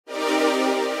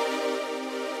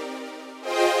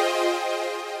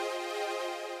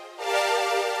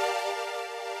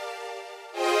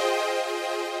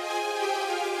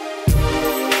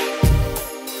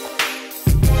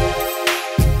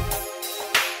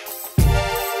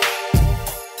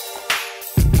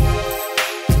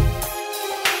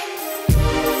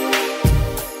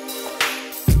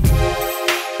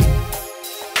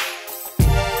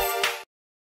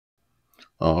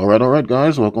Alright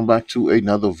guys, welcome back to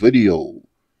another video.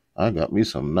 I got me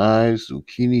some nice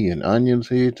zucchini and onions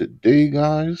here today,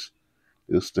 guys.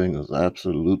 This thing is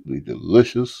absolutely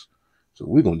delicious. So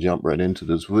we're going to jump right into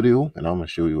this video and I'm going to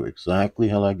show you exactly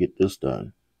how I get this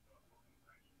done.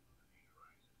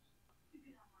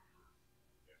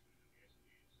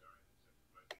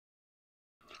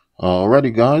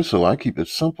 Alrighty guys, so I keep it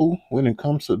simple when it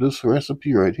comes to this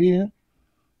recipe right here.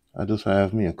 I just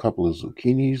have me a couple of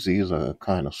zucchinis. These are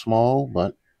kind of small,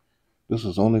 but this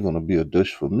is only going to be a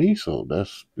dish for me, so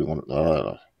that's going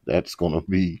to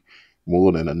be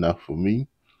more than enough for me.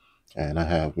 And I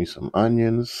have me some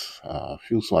onions, a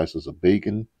few slices of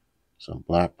bacon, some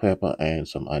black pepper, and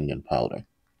some onion powder.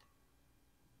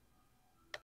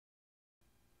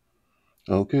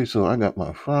 Okay, so I got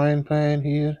my frying pan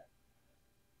here,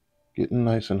 getting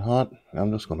nice and hot.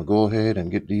 I'm just going to go ahead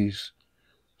and get these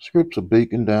strips of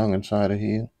bacon down inside of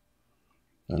here.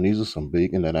 And these are some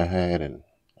bacon that I had, and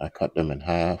I cut them in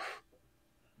half.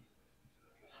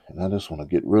 And I just want to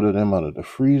get rid of them out of the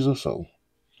freezer, so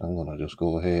I'm going to just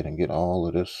go ahead and get all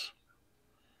of this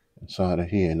inside of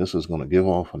here. And this is going to give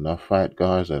off enough fat,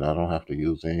 guys, that I don't have to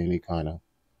use any kind of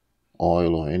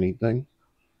oil or anything.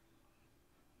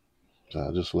 So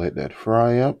I'll just let that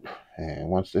fry up. And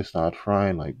once they start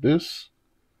frying like this,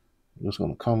 I'm just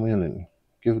going to come in and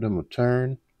give them a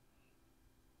turn.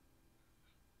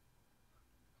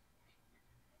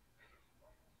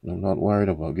 I'm not worried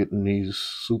about getting these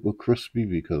super crispy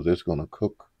because it's going to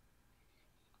cook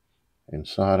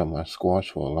inside of my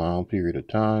squash for a long period of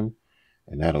time.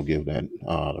 And that'll give that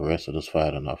the rest of this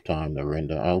fat enough time to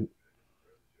render out.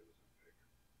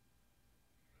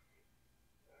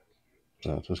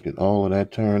 So I'll just get all of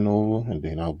that turned over, and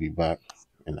then I'll be back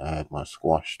and add my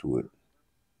squash to it.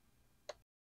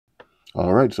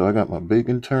 Alright, so I got my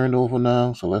bacon turned over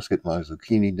now, so let's get my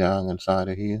zucchini down inside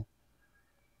of here.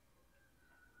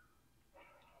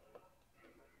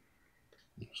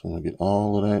 So I'm going to get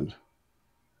all of that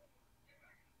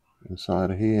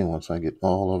inside of here, and once I get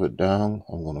all of it down,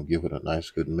 I'm going to give it a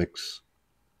nice good mix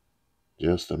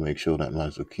just to make sure that my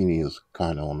zucchini is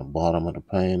kind of on the bottom of the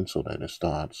pan so that it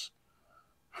starts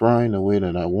frying the way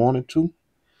that I want it to.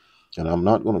 And I'm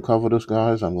not going to cover this,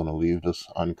 guys. I'm going to leave this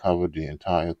uncovered the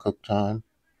entire cook time.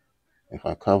 If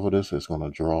I cover this, it's going to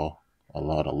draw a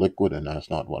lot of liquid, and that's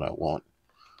not what I want.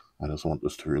 I just want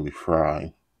this to really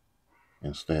fry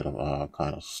instead of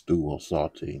kind of stew or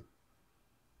saute.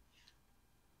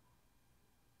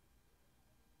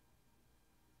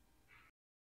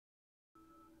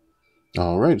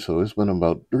 Alright, so it's been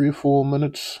about 3 or 4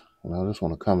 minutes, and I just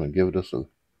want to come and give this a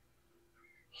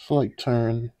slight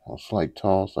turn, or slight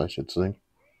toss, I should say,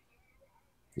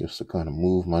 just to kind of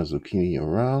move my zucchini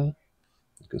around.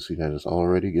 You can see that it's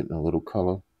already getting a little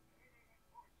color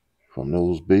from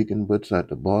those bacon bits at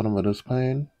the bottom of this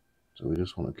pan. So we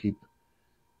just want to keep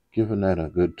giving that a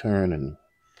good turn and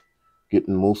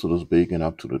getting most of this bacon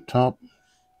up to the top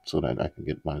so that I can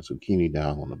get my zucchini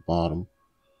down on the bottom.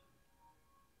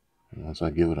 And once I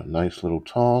give it a nice little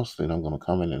toss, then I'm going to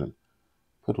come in and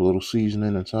put a little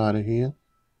seasoning inside of here.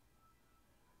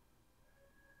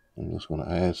 I'm just going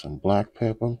to add some black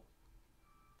pepper.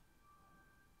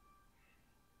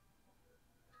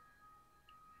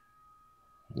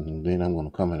 And then I'm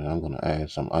going to come in and I'm going to add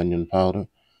some onion powder.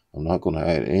 I'm not going to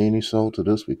add any salt to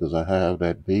this because I have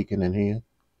that bacon in here.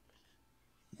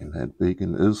 And that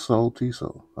bacon is salty,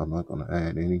 so I'm not going to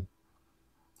add any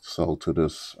salt to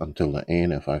this until the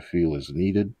end. If I feel it's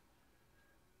needed,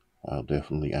 I'll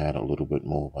definitely add a little bit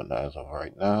more. But as of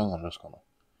right now, I'm just going to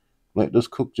let this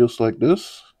cook just like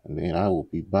this. And then I will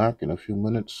be back in a few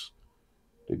minutes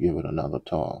to give it another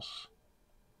toss.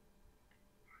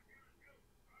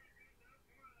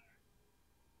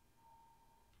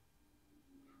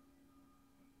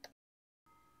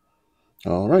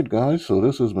 Alright guys, so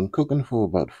this has been cooking for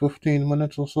about 15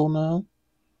 minutes or so now.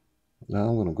 Now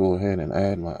I'm going to go ahead and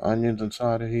add my onions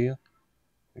inside of here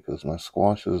because my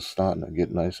squash is starting to get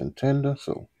nice and tender.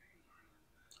 So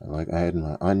I like adding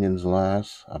my onions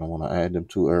last. I don't want to add them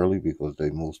too early because they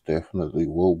most definitely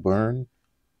will burn.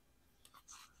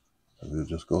 So we'll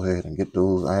just go ahead and get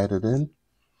those added in.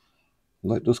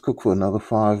 Let this cook for another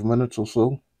 5 minutes or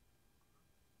so.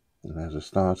 And as it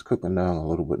starts cooking down a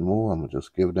little bit more, I'm going to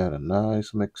just give that a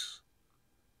nice mix.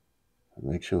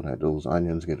 Make sure that those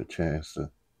onions get a chance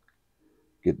to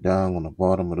get down on the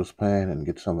bottom of this pan and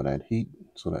get some of that heat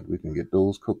so that we can get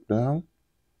those cooked down.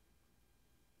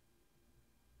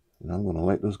 And I'm going to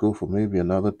let this go for maybe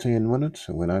another 10 minutes.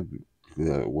 And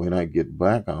when I get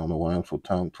back, I don't know why I'm so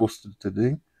tongue twisted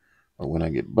today, but when I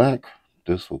get back,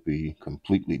 this will be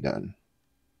completely done.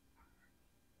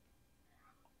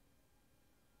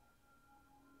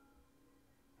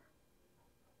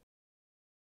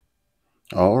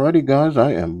 Alrighty guys,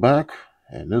 I am back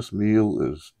and this meal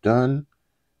is done.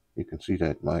 You can see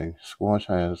that my squash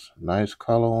has nice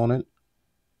color on it.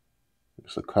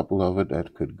 There's a couple of it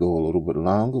that could go a little bit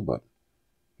longer, but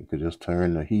you could just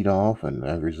turn the heat off and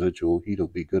that residual heat will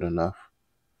be good enough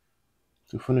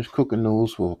to finish cooking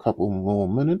those for a couple more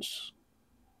minutes.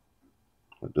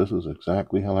 But this is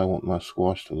exactly how I want my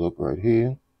squash to look right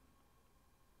here.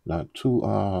 Not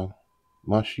too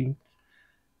mushy,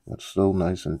 but still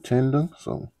nice and tender.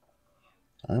 So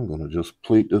I'm going to just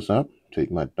plate this up,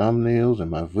 take my thumbnails and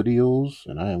my videos,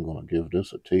 and I am going to give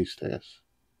this a taste test.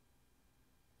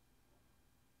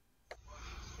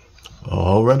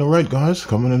 All right, guys,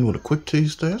 coming in with a quick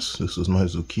taste test. This is my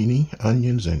zucchini,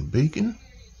 onions, and bacon.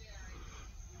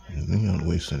 And we not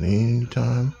wasting any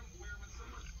time.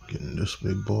 Getting this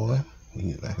big boy.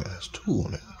 Ooh, that has two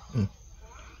on it.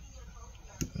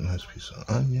 Nice piece of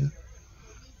onion.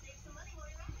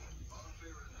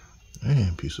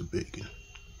 And a piece of bacon.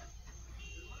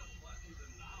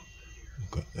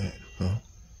 Look at that, huh?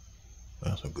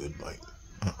 That's a good bite.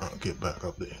 Get back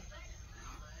up there.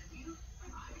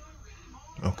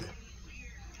 Okay.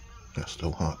 That's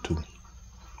still hot, too.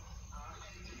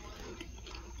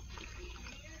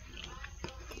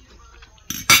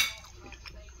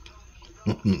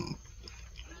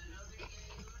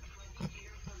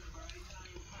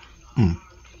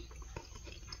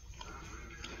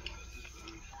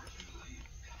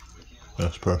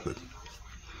 That's perfect.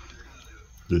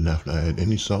 Didn't have to add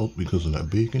any salt because of that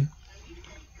bacon.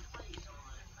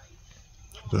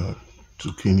 The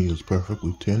zucchini is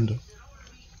perfectly tender,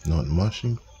 not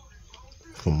mushy,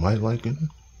 for my liking.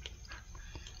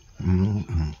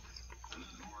 I'm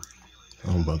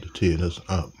about to tear this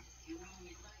up.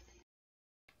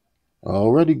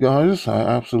 Alrighty guys, I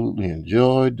absolutely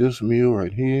enjoyed this meal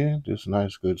right here. This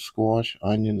nice good squash,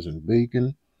 onions, and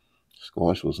bacon.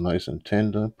 Squash was nice and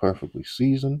tender, perfectly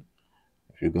seasoned.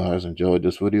 If you guys enjoyed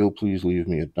this video, please leave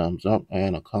me a thumbs up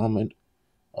and a comment.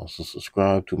 Also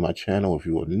subscribe to my channel if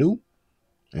you are new.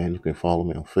 And you can follow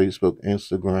me on Facebook,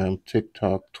 Instagram,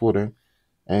 TikTok, Twitter,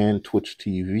 and Twitch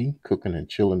TV, Cooking and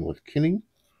Chilling with Kenny.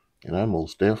 And I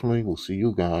most definitely will see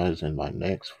you guys in my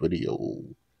next video,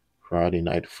 Friday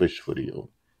night fish video.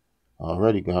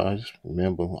 Alrighty guys,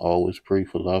 remember, always pray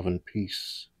for love and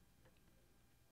peace.